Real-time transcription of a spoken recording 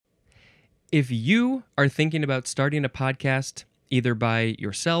If you are thinking about starting a podcast, either by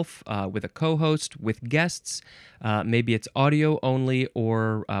yourself, with a co host, with guests, maybe it's audio only,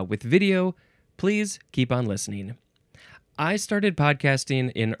 or with video, please keep on listening. I started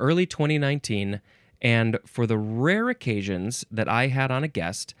podcasting in early 2019, and for the rare occasions that I had on a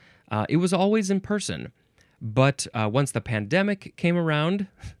guest, it was always in person. But once the pandemic came around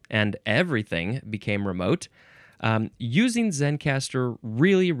and everything became remote, using Zencastr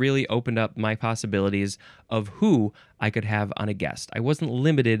really opened up my possibilities of who I could have on a guest. I wasn't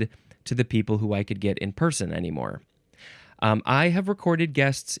limited to the people who I could get in person anymore. I have recorded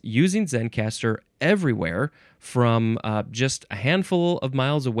guests using Zencastr everywhere from just a handful of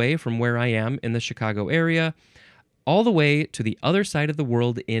miles away from where I am in the Chicago area, all the way to the other side of the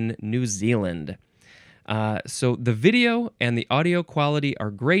world in New Zealand. So the video and the audio quality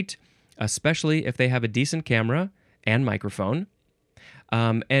are great, especially if they have a decent camera and microphone.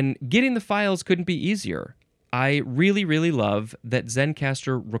 And getting the files couldn't be easier. I really love that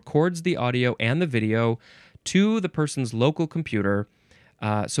Zencastr records the audio and the video to the person's local computer,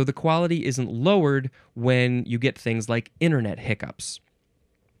 so the quality isn't lowered when you get things like internet hiccups.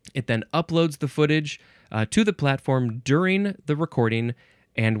 It then uploads the footage to the platform during the recording,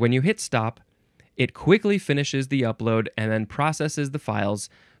 and when you hit stop, it quickly finishes the upload and then processes the files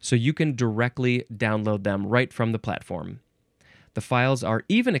so you can directly download them right from the platform. The files are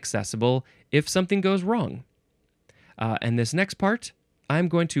even accessible if something goes wrong. And this next part, I'm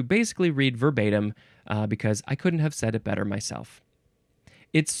going to basically read verbatim because I couldn't have said it better myself.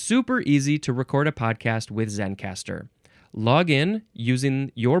 It's super easy to record a podcast with Zencastr. Log in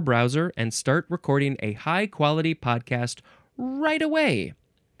using your browser and start recording a high-quality podcast right away.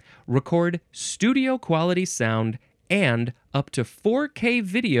 Record studio quality sound and up to 4K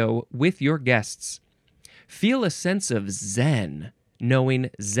video with your guests. Feel a sense of zen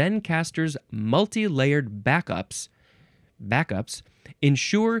knowing Zencastr's multi-layered backups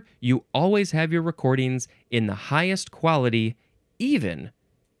ensure you always have your recordings in the highest quality, even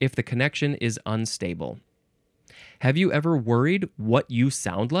if the connection is unstable. Have you ever worried what you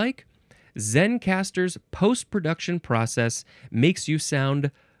sound like? Zencastr's post-production process makes you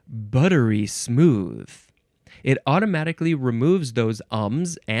sound buttery smooth. It automatically removes those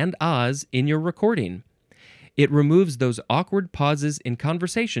ums and ahs in your recording. It removes those awkward pauses in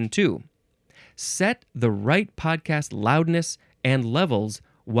conversation, too. Set the right podcast loudness and levels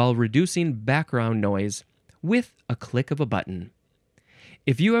while reducing background noise with a click of a button.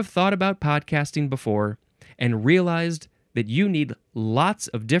 If you have thought about podcasting before and realized that you need lots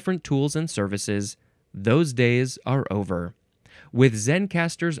of different tools and services, those days are over. With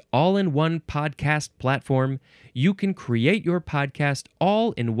Zencastr's all-in-one podcast platform, you can create your podcast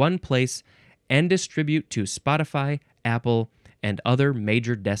all in one place and distribute to Spotify, Apple, and other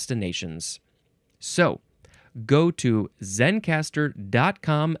major destinations. So, go to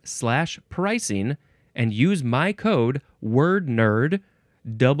zencastr.com/pricing and use my code WORDNERD,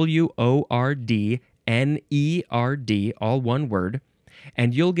 WORDNERD, all one word,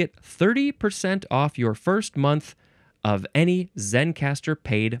 and you'll get 30% off your first month of any Zencastr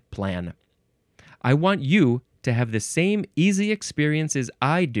paid plan. I want you to have the same easy experiences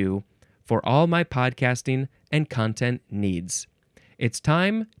I do for all my podcasting and content needs. It's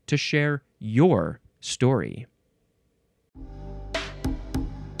time to share your story.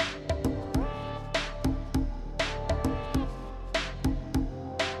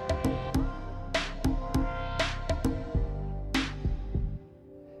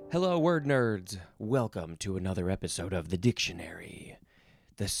 Hello, word nerds. Welcome to another episode of The Dictionary.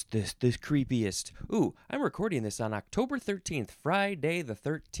 This creepiest. Ooh, I'm recording this on October 13th, Friday the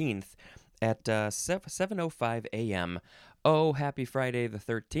 13th at 7:05 a.m. Oh, happy Friday the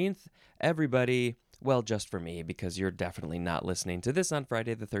 13th, everybody. Well, just for me, because you're definitely not listening to this on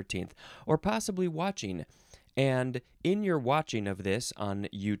Friday the 13th, or possibly watching. And in your watching of this on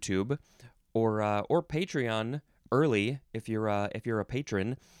YouTube or Patreon early, if you're a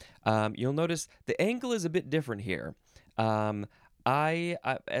patron, you'll notice the angle is a bit different here. I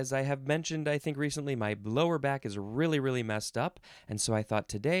as I have mentioned, I think recently, my lower back is really messed up, and so I thought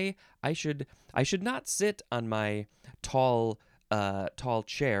today I should not sit on my tall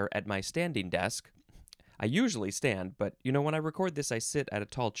chair at my standing desk. I usually stand, but when I record this, I sit at a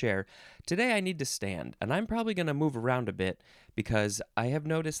tall chair. Today I need to stand, and I'm probably going to move around a bit because I have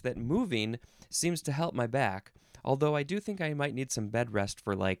noticed that moving seems to help my back. Although I do think I might need some bed rest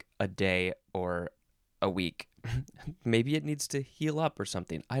for like a day or a week. Maybe it needs to heal up or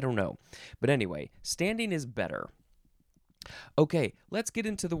something. I don't know. But anyway, standing is better. Okay, let's get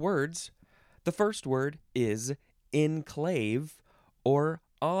into the words. The first word is enclave or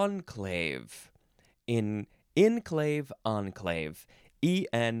enclave. In enclave, enclave.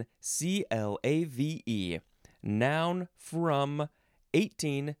 Enclave. Noun from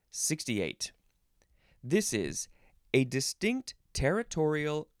 1868. This is a distinct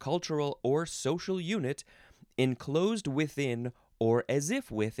territorial, cultural, or social unit enclosed within or as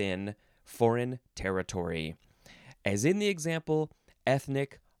if within foreign territory. As in the example,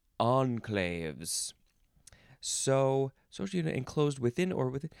 ethnic enclaves. So, social unit enclosed within or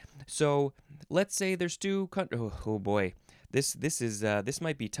within. So, let's say there's two countries. Oh boy, this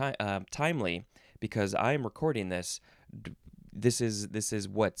might be timely because I'm recording this. This is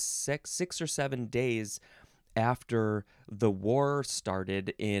what 6 or 7 days after the war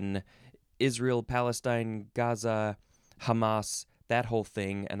started in Israel, Palestine, Gaza, Hamas, that whole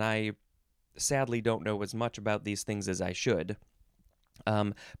thing, and I sadly don't know as much about these things as I should.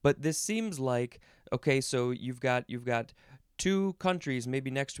 But this seems like, okay, so you've got two countries maybe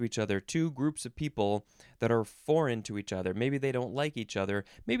next to each other, two groups of people that are foreign to each other. Maybe they don't like each other.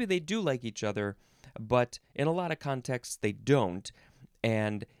 Maybe they do like each other, but in a lot of contexts they don't.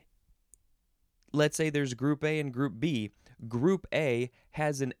 And let's say there's Group A and Group B. Group A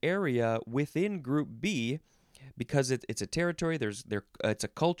has an area within Group B because it's a territory. It's a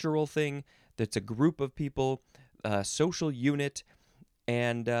cultural thing. It's a group of people, a social unit.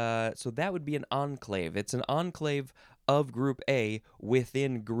 And so that would be an enclave. It's an enclave of Group A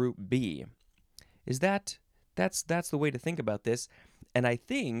within Group B. That's the way to think about this. And I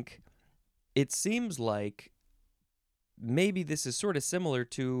think it seems like maybe this is sort of similar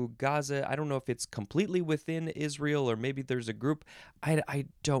to Gaza. I don't know if it's completely within Israel or maybe there's a group. I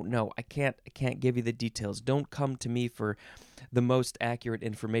don't know. I can't give you the details. Don't come to me for the most accurate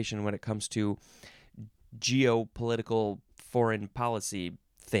information when it comes to geopolitical foreign policy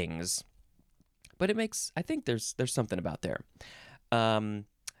things. But I think there's something about there.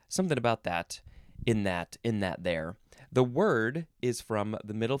 Something about that in that there. The word is from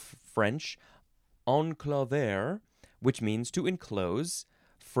the Middle French enclaver, which means to enclose,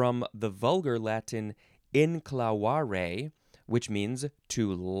 from the vulgar Latin enclavare, which means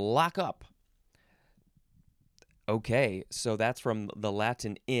to lock up. Okay, so that's from the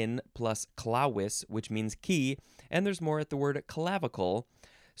Latin in plus clavis, which means key, and there's more at the word clavicle.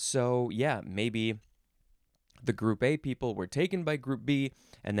 So yeah, maybe the Group A people were taken by Group B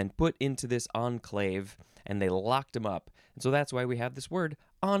and then put into this enclave, and they locked them up. And so that's why we have this word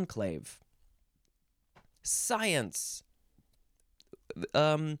enclave. Science.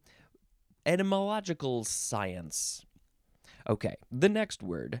 Etymological science. Okay, the next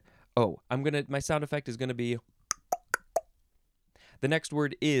word. My sound effect is gonna be. The next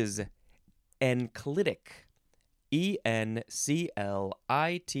word is enclitic. Enclitic.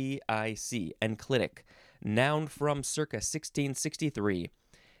 Enclitic. Noun from circa 1663.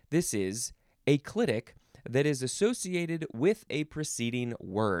 This is a clitic that is associated with a preceding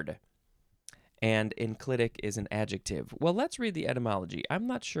word. And enclitic is an adjective. Well, let's read the etymology. I'm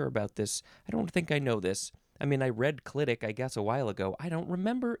not sure about this. I don't think I know this. I mean, I read clitic, I guess, a while ago. I don't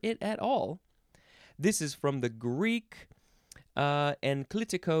remember it at all. This is from the Greek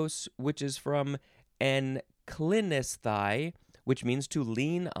enklitikos, which is from enklinesthai, which means to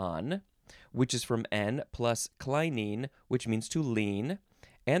lean on, which is from en plus kleinin, which means to lean.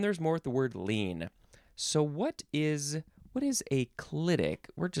 And there's more with the word lean. So what is a clitic?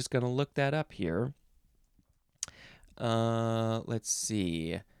 We're just going to look that up here. Let's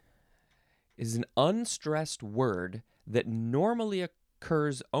see. Is an unstressed word that normally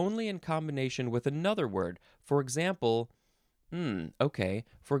occurs only in combination with another word. For example,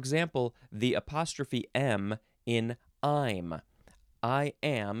 For example, the apostrophe M in I'm. I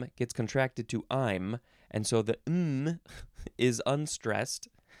am gets contracted to I'm, and so the is unstressed.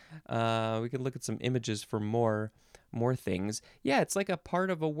 We can look at some images for more things. Yeah, it's like a part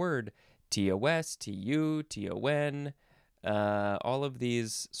of a word. TOS, TU, TON, all of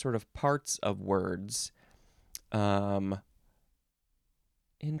these sort of parts of words.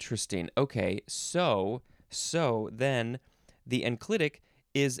 Interesting. Okay, so then the enclitic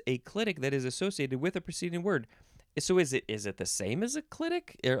is a clitic that is associated with a preceding word. So is it the same as a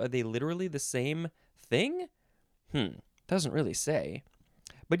clitic? Are they literally the same thing? Doesn't really say.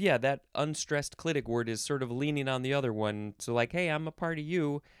 But yeah, that unstressed clitic word is sort of leaning on the other one. So like, hey, I'm a part of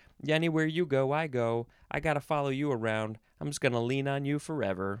you. Anywhere you go, I go. I got to follow you around. I'm just going to lean on you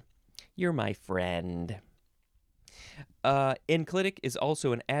forever. You're my friend. Enclitic is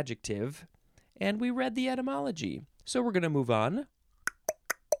also an adjective. And we read the etymology. So we're going to move on.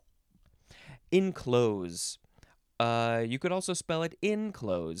 Enclose. You could also spell it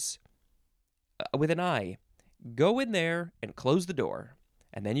enclose with an I. Go in there and close the door.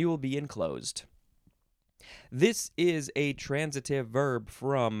 and then you will be enclosed. This is a transitive verb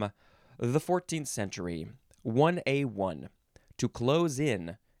from the 14th century, 1A1, to close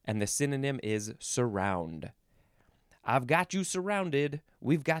in, and the synonym is surround. I've got you surrounded.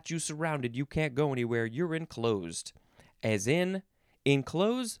 We've got you surrounded. You can't go anywhere. You're enclosed. As in,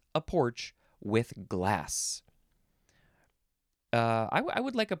 enclose a porch with glass. I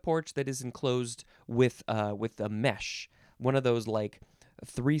would like a porch that is enclosed with a mesh. One of those like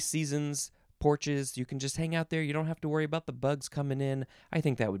 3 seasons porches. You can just hang out there. You don't have to worry about the bugs coming in. I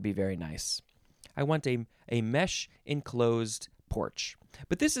think that would be very nice. I want a mesh enclosed porch.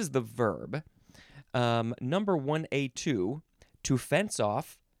 But this is the verb. Number 1A2, to fence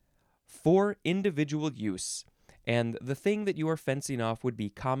off for individual use. And the thing that you are fencing off would be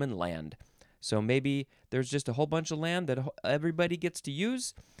common land. So maybe there's just a whole bunch of land that everybody gets to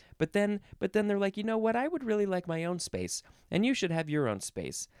use, but then they're like, you know what, I would really like my own space, and you should have your own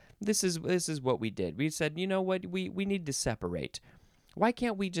space. This is what we did. We said, you know what, we need to separate. Why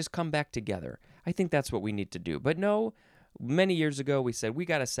can't we just come back together? I think that's what we need to do. But no, many years ago we said we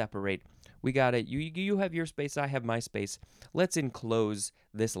got to separate. We got to, you have your space, I have my space. Let's enclose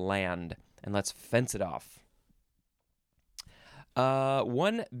this land and let's fence it off.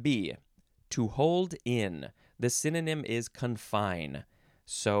 1B. To hold in. The synonym is confine.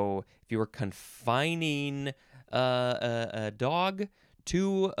 So if you were confining a dog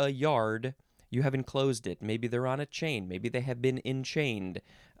to a yard, you have enclosed it. Maybe they're on a chain. Maybe they have been enchained.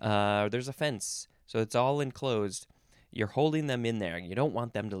 There's a fence. So it's all enclosed. You're holding them in there. You don't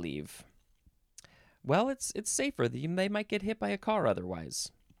want them to leave. Well, it's safer. They might get hit by a car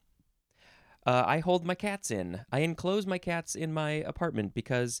otherwise. I hold my cats in. I enclose my cats in my apartment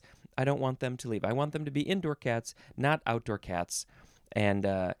because I don't want them to leave. I want them to be indoor cats, not outdoor cats. And,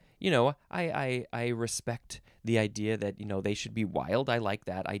 I respect the idea that, they should be wild. I like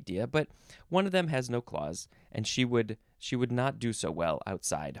that idea. But one of them has no claws, and she would not do so well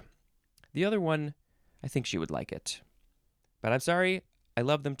outside. The other one, I think she would like it. But I'm sorry, I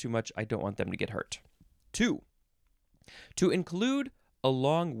love them too much. I don't want them to get hurt. 2. To include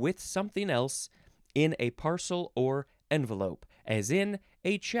along with something else in a parcel or envelope, as in,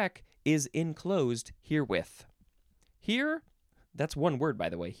 a check is enclosed herewith. Here, that's one word, by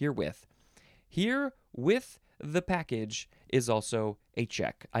the way, herewith. Here, with the package, is also a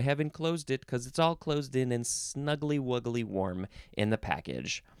check. I have enclosed it because it's all closed in and snuggly wuggly warm in the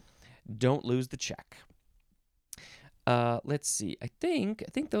package. Don't lose the check. Let's see. I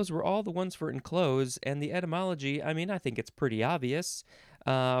think those were all the ones for enclose, and the etymology, I think it's pretty obvious.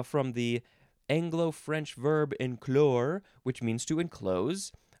 From the Anglo-French verb enclore, which means to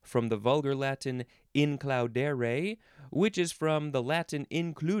enclose, from the vulgar Latin inclaudere, which is from the Latin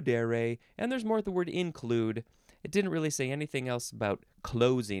includere, and there's more at the word include. It didn't really say anything else about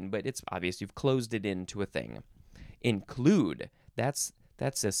closing, but it's obvious you've closed it into a thing. Include, that's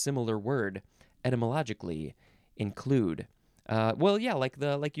a similar word etymologically. Include.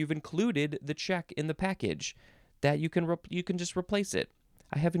 Like you've included the check in the package, that you can just replace it.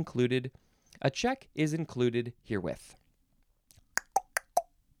 I have included. A check is included herewith.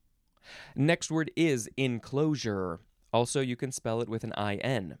 Next word is enclosure. Also, you can spell it with an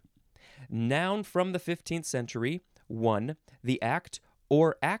I-N. Noun from the 15th century. 1. The act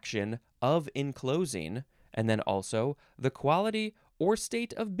or action of enclosing, and then also the quality or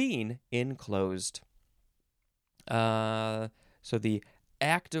state of being enclosed. So the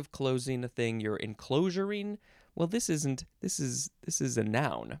act of closing a thing, you're enclosuring. Well, this is a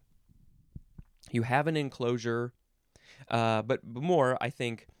noun. You have an enclosure, but more, I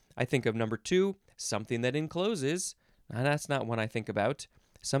think of number 2, something that encloses. Now, that's not one I think about.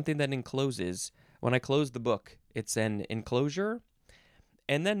 Something that encloses. When I close the book, it's an enclosure.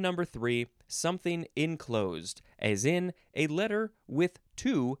 And then number 3, something enclosed, as in a letter with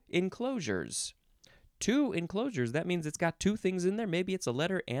 2 enclosures. 2 enclosures, that means it's got 2 things in there. Maybe it's a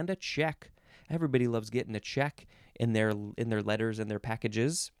letter and a check. Everybody loves getting a check in their letters and their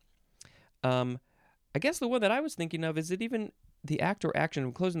packages. I guess the one that I was thinking of, is it even the act or action of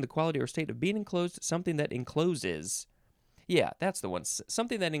enclosing, the quality or state of being enclosed, something that encloses. Yeah, that's the one.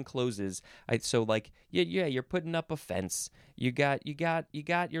 Something that encloses. You're putting up a fence. You got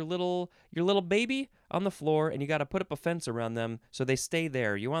your little baby on the floor, and you got to put up a fence around them so they stay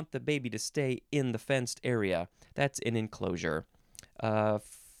there. You want the baby to stay in the fenced area. That's an enclosure.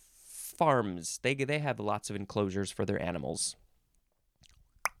 Farms, they have lots of enclosures for their animals.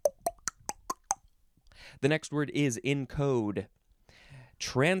 The next word is encode.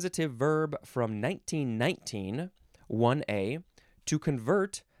 Transitive verb from 1919. 1A, to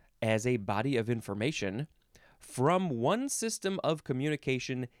convert as a body of information from one system of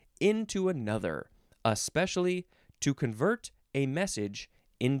communication into another, especially to convert a message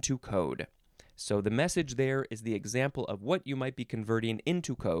into code. So the message there is the example of what you might be converting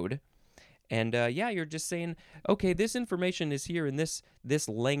into code. And you're just saying, okay, this information is here in this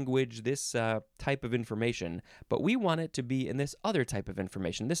language, this type of information, but we want it to be in this other type of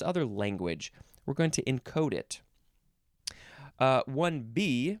information, this other language. We're going to encode it.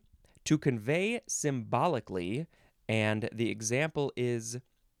 1b, to convey symbolically, and the example is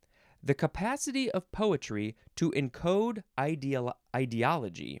the capacity of poetry to encode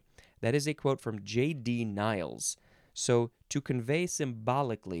ideology. That is a quote from J.D. Niles. So to convey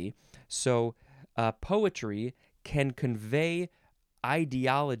symbolically, so poetry can convey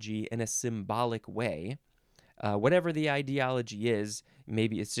ideology in a symbolic way. Whatever the ideology is,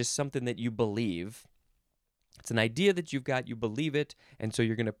 maybe it's just something that you believe. It's an idea that you've got, you believe it, and so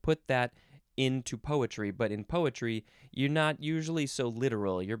you're going to put that into poetry. But in poetry, you're not usually so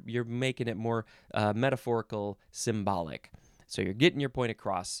literal. You're making it more metaphorical, symbolic. So you're getting your point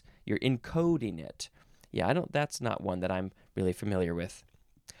across. You're encoding it. Yeah, that's not one that I'm really familiar with.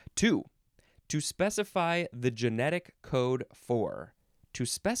 2, to specify the genetic code for. To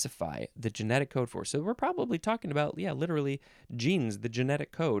specify the genetic code for. So we're probably talking about, literally genes, the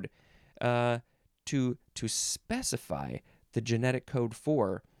genetic code. To specify the genetic code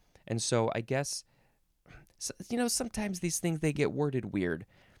for. And so I guess, sometimes these things, they get worded weird.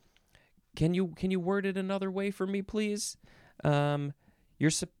 Can you word it another way for me, please?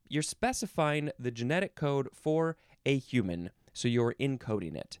 You're specifying the genetic code for a human, so you're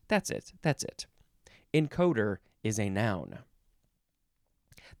encoding it. That's it. Encoder is a noun.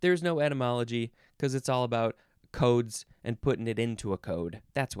 There's no etymology, because it's all about codes and putting it into a code.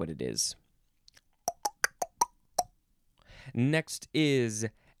 That's what it is. Next is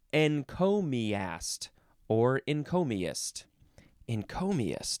encomiast, or encomiast.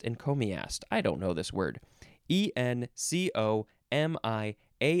 Encomiast. I don't know this word. E-N-C-O-M-I-A-S-T,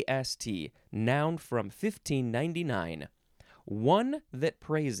 noun from 1599. One that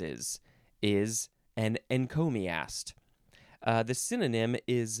praises is an encomiast. The synonym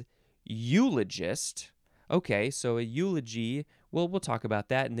is eulogist. Okay, so a eulogy, well, we'll talk about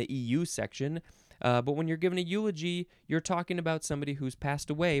that in the EU section. But when you're giving a eulogy, you're talking about somebody who's passed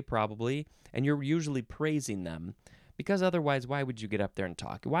away, probably, and you're usually praising them. Because otherwise, why would you get up there and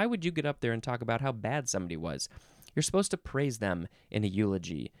talk? Why would you get up there and talk about how bad somebody was? You're supposed to praise them in a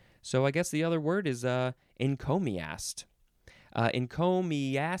eulogy. So I guess the other word is encomiast.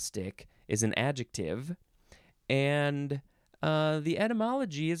 Encomiastic is an adjective, and the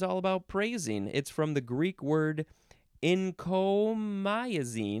etymology is all about praising. It's from the Greek word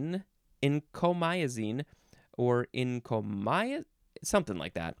encomiazine, or something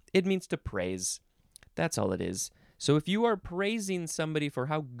like that. It means to praise. That's all it is. So if you are praising somebody for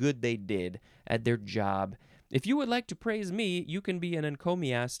how good they did at their job, if you would like to praise me, you can be an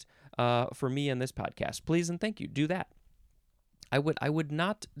encomiast for me on this podcast. Please and thank you. Do that. I would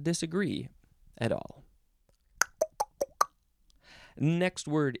not disagree at all. Next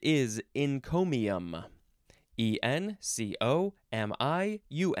word is encomium. E-N-C-O-M-I-U-M.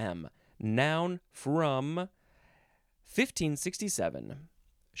 Noun from 1567.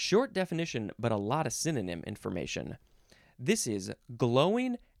 Short definition, but a lot of synonym information. This is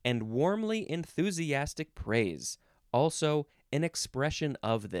glowing and warmly enthusiastic praise. Also, an expression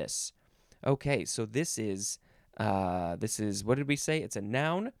of this. Okay, so this is, what did we say? It's a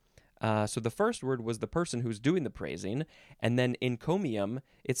noun. So the first word was the person who's doing the praising, and then encomium,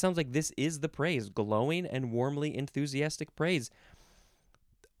 it sounds like this is the praise, glowing and warmly enthusiastic praise.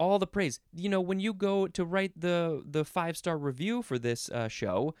 All the praise. When you go to write the 5-star review for this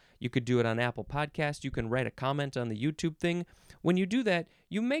show, you could do it on Apple Podcast. You can write a comment on the YouTube thing. When you do that,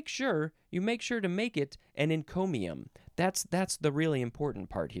 you make sure to make it an encomium. That's the really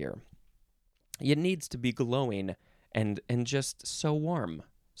important part here. It needs to be glowing and just so warm.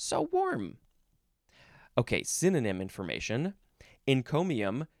 So warm. Okay, synonym information.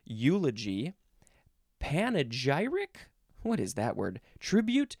 Encomium, eulogy, panegyric. What is that word?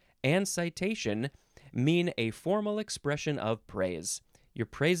 Tribute and citation mean a formal expression of praise. You're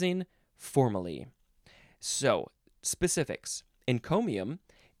praising formally. So, specifics. Encomium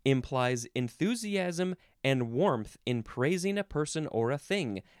implies enthusiasm and warmth in praising a person or a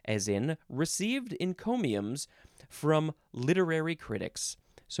thing, as in received encomiums from literary critics.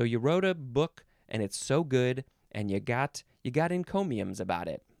 So you wrote a book and it's so good and you got encomiums about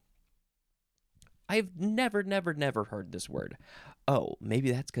it. I've never heard this word. Oh,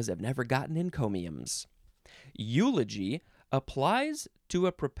 maybe that's because I've never gotten encomiums. Eulogy applies to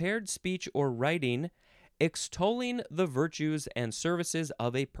a prepared speech or writing extolling the virtues and services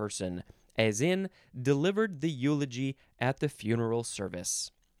of a person, as in delivered the eulogy at the funeral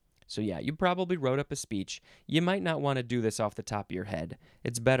service. So yeah, you probably wrote up a speech. You might not want to do this off the top of your head.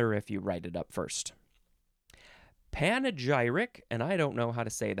 It's better if you write it up first. Panegyric, and I don't know how to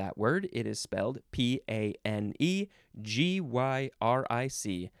say that word. It is spelled Panegyric.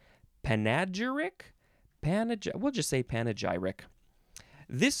 Panegyric? We'll just say panegyric.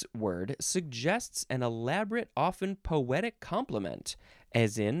 This word suggests an elaborate, often poetic compliment,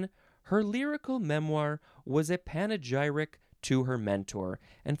 as in, her lyrical memoir was a panegyric to her mentor.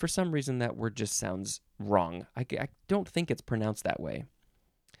 And for some reason, that word just sounds wrong. I don't think it's pronounced that way.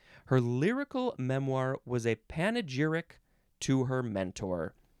 Her lyrical memoir was a panegyric to her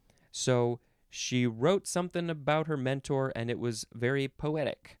mentor. So she wrote something about her mentor, and it was very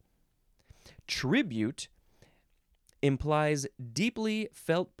poetic. Tribute implies deeply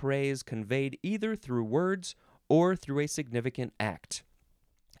felt praise conveyed either through words or through a significant act.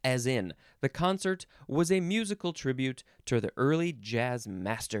 As in, the concert was a musical tribute to the early jazz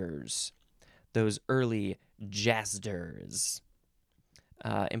masters. Those early jazzders.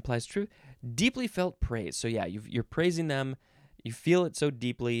 Implies true, deeply felt praise. So yeah, you're praising them. You feel it so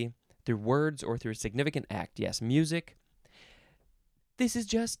deeply through words or through a significant act. Yes, music. This is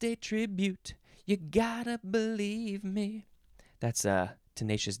just a tribute. You gotta believe me. That's a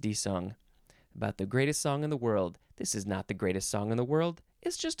Tenacious D song about the greatest song in the world. This is not the greatest song in the world.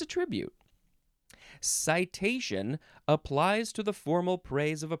 It's just a tribute. Citation applies to the formal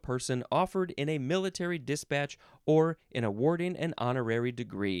praise of a person offered in a military dispatch or in awarding an honorary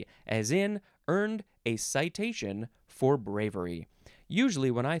degree, as in, earned a citation for bravery.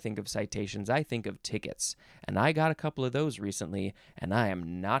 Usually when I think of citations, I think of tickets, and I got a couple of those recently, and I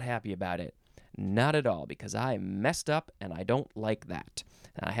am not happy about it. Not at all, because I messed up, and I don't like that.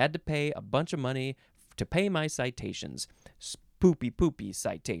 And I had to pay a bunch of money to pay my citations. Poopy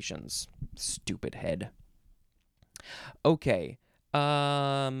citations. Stupid head. Okay.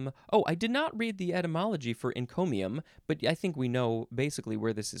 I did not read the etymology for encomium, but I think we know basically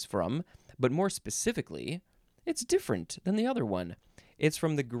where this is from. But more specifically, it's different than the other one. It's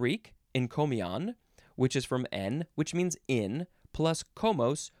from the Greek enkomion, which is from en, which means in, plus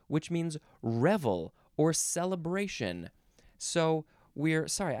komos, which means revel or celebration. So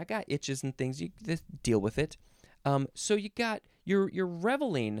sorry, I got itches and things. You deal with it. So you're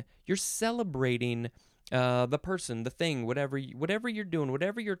reveling, you're celebrating the person, the thing, whatever you're doing,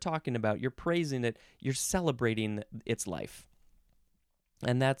 whatever you're talking about, you're praising it, you're celebrating its life.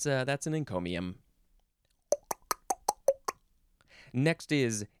 And that's an encomium. Next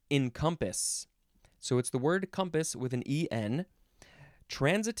is encompass. So it's the word compass with an en,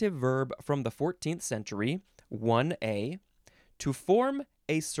 transitive verb from the 14th century, 1a, to form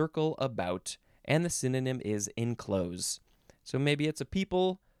a circle about, and the synonym is enclose. So maybe it's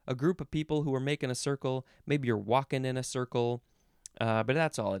a group of people who are making a circle. Maybe you're walking in a circle, but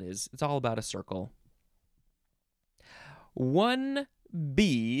that's all it is. It's all about a circle.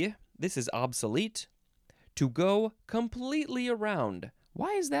 1b, this is obsolete, to go completely around.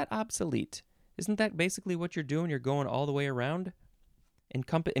 Why is that obsolete? Isn't that basically what you're doing? You're going all the way around?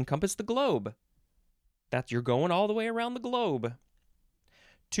 Encompass the globe. You're going all the way around the globe.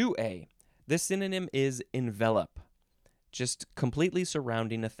 2a, this synonym is envelop. Just completely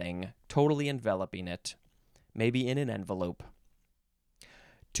surrounding a thing, totally enveloping it, maybe in an envelope.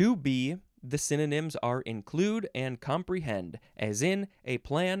 2b, the synonyms are include and comprehend, as in a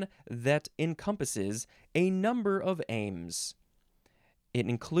plan that encompasses a number of aims. It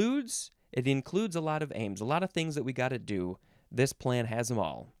includes a lot of aims, a lot of things that we got to do. This plan has them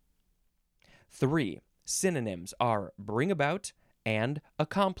all. 3, synonyms are bring about and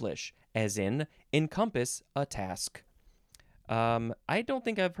accomplish, as in encompass a task. I don't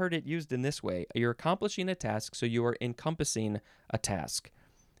think I've heard it used in this way. You're accomplishing a task, so you are encompassing a task.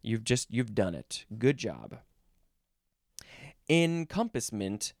 You've done it. Good job.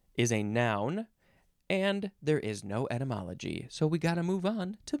 Encompassment is a noun, and there is no etymology, so we got to move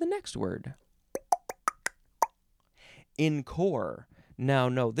on to the next word. Encore. Now,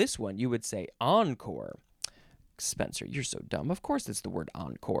 no, this one you would say encore. Spencer, you're so dumb. Of course it's the word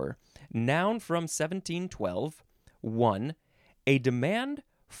encore. Noun from 1712. 1. A demand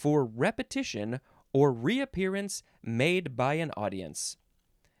for repetition or reappearance made by an audience.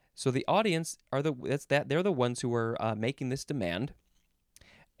 So the audience they're the ones who are making this demand,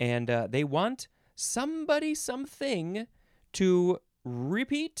 and they want something to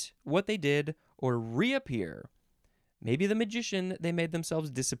repeat what they did or reappear. Maybe the magician, they made themselves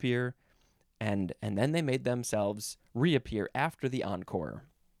disappear, and then they made themselves reappear after the encore.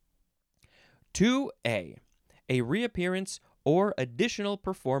 2A, a reappearance or additional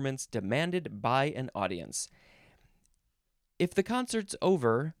performance demanded by an audience. If the concert's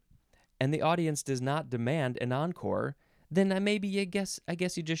over and the audience does not demand an encore, then maybe I guess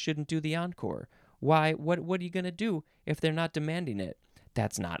you just shouldn't do the encore. Why? What are you going to do if they're not demanding it?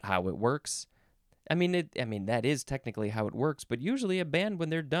 That's not how it works. I mean, that is technically how it works, but usually a band, when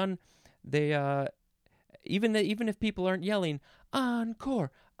they're done, they even if people aren't yelling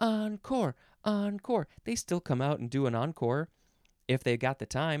encore, encore, encore, they still come out and do an encore if they got the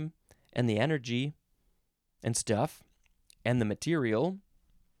time and the energy and stuff and the material.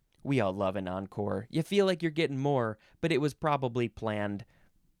 We all love an encore. You feel like you're getting more, but it was probably planned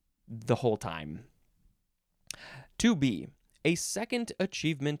the whole time. 2B, a second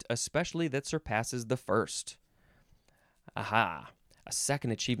achievement, especially that surpasses the first. Aha, a second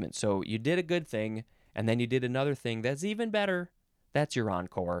achievement. So you did a good thing, and then you did another thing that's even better. That's your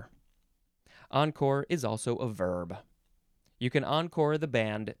encore. Encore is also a verb. You can encore the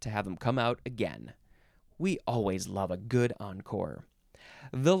band to have them come out again. We always love a good encore.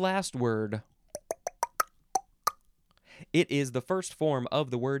 The last word. It is the first form of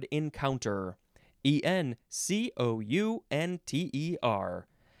the word encounter. encounter.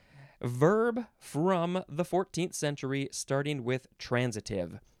 Verb from the 14th century, starting with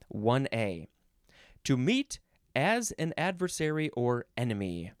transitive. 1A. To meet as an adversary or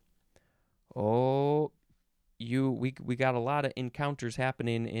enemy. Oh, we got a lot of encounters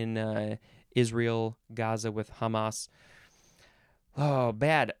happening in Israel, Gaza with Hamas. Oh,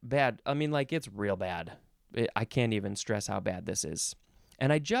 bad. I mean, like, it's real bad. I can't even stress how bad this is.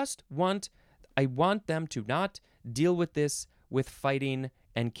 And I want them to not deal with this with fighting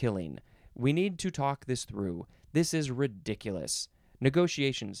and killing. We need to talk this through. This is ridiculous.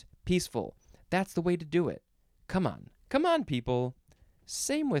 Negotiations, peaceful. That's the way to do it. Come on, people.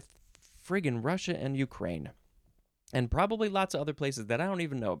 Same with friggin' Russia and Ukraine. And probably lots of other places that I don't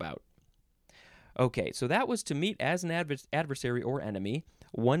even know about. Okay, so that was to meet as an adversary or enemy.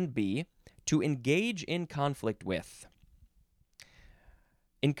 1B, to engage in conflict with.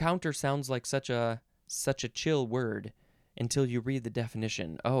 Encounter sounds like such a chill word until you read the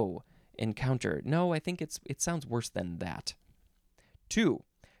definition. Oh, encounter. No, I think it sounds worse than that. 2,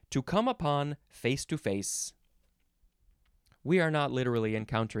 to come upon face to face. We are not literally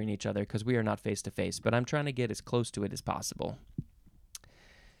encountering each other because we are not face to face, but I'm trying to get as close to it as possible.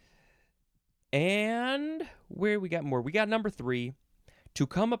 And where we got more? We got number 3, to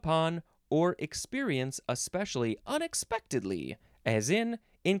come upon or experience, especially unexpectedly, as in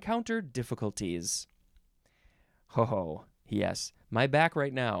encounter difficulties. Ho, yes, my back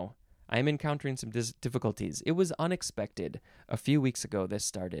right now, I'm encountering some difficulties. It was unexpected. A few weeks ago this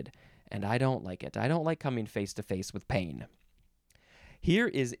started, and I don't like it. I don't like coming face to face with pain. Here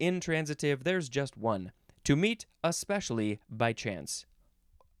is intransitive. There's just one. To meet, especially by chance.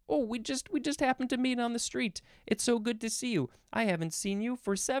 Oh, we just happened to meet on the street. It's so good to see you. I haven't seen you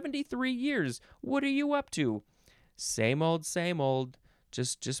for 73 years. What are you up to? Same old.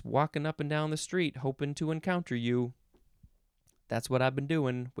 Just walking up and down the street, hoping to encounter you. That's what I've been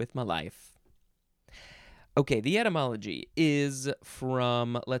doing with my life. Okay, the etymology is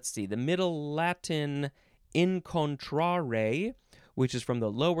from, the Middle Latin incontrare, which is from the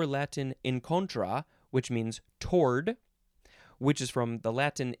Lower Latin incontra, which means toward, which is from the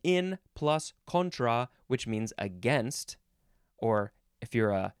Latin in plus contra, which means against, or if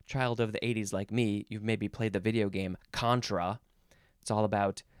you're a child of the 80s like me, you've maybe played the video game Contra. It's all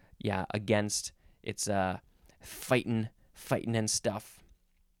about, against. It's fighting and stuff.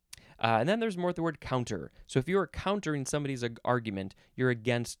 And then there's more the word counter. So if you're countering somebody's argument, you're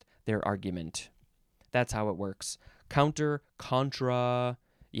against their argument. That's how it works. Counter, contra,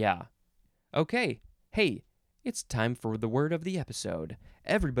 yeah. Okay, hey, it's time for the word of the episode.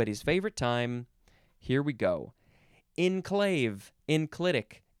 Everybody's favorite time. Here we go. Enclave,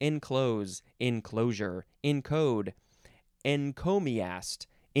 enclitic, enclose, enclosure, encode, encomiast,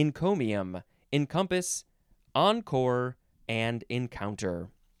 encomium, encompass, encore, and encounter.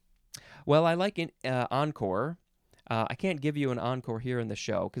 Well, I like encore. I can't give you an encore here in the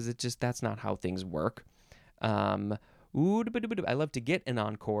show because that's not how things work. I love to get an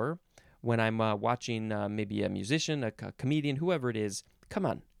encore when I'm watching maybe a musician, a comedian, whoever it is. Come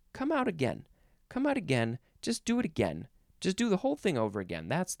on, come out again. Come out again. Just do it again. Just do the whole thing over again.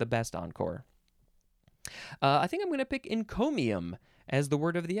 That's the best encore. I think I'm going to pick encomium as the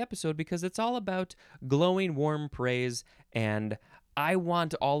word of the episode because it's all about glowing, warm praise, and I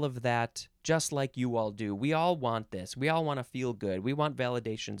want all of that just like you all do. We all want this. We all want to feel good. We want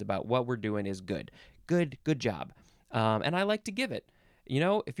validations about what we're doing is good. Good job. And I like to give it. You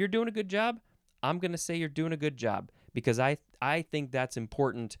know, if you're doing a good job, I'm going to say you're doing a good job because I think that's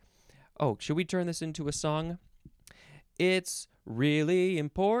important. Oh, should we turn this into a song? It's really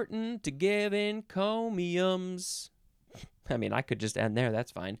important to give encomiums. I mean, I could just end there.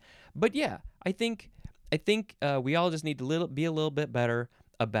 That's fine. But yeah, I think we all just need to be a little bit better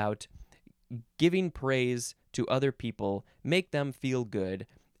about giving praise to other people, make them feel good,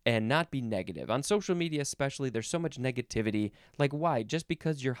 and not be negative. On social media especially, there's so much negativity. Like, why? Just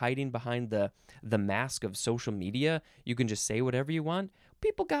because you're hiding behind the mask of social media, you can just say whatever you want?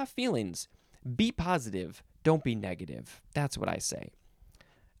 People got feelings. Be positive. Don't be negative. That's what I say.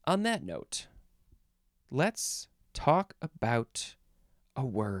 On that note, let's talk about a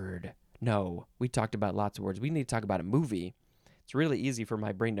word. No, we talked about lots of words. We need to talk about a movie. It's really easy for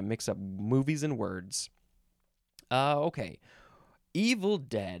my brain to mix up movies and words. Okay. Evil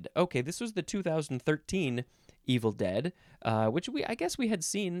Dead. Okay, this was the 2013 Evil Dead, which I guess we had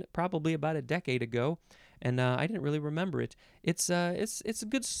seen probably about a decade ago, and I didn't really remember it. It's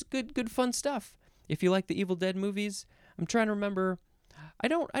good fun stuff. If you like the Evil Dead movies, I'm trying to remember. I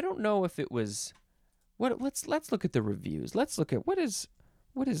don't know if it was. Let's look at the reviews. Let's look at what is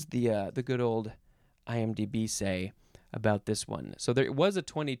the good old IMDb say about this one. So there was a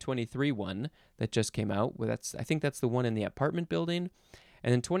 2023 one that just came out. I think that's the one in the apartment building.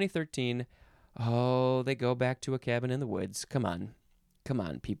 And in 2013, they go back to a cabin in the woods. Come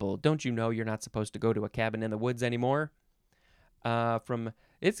on, people! Don't you know you're not supposed to go to a cabin in the woods anymore?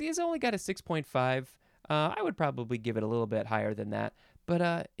 It's only got a 6.5. I would probably give it a little bit higher than that,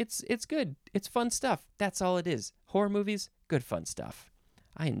 but it's good. It's fun stuff. That's all it is. Horror movies, good fun stuff.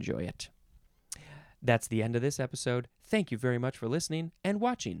 I enjoy it. That's the end of this episode. Thank you very much for listening and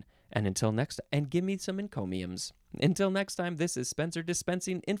watching. And until next time, and give me some encomiums. Until next time, this is Spencer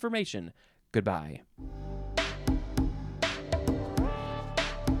dispensing information. Goodbye.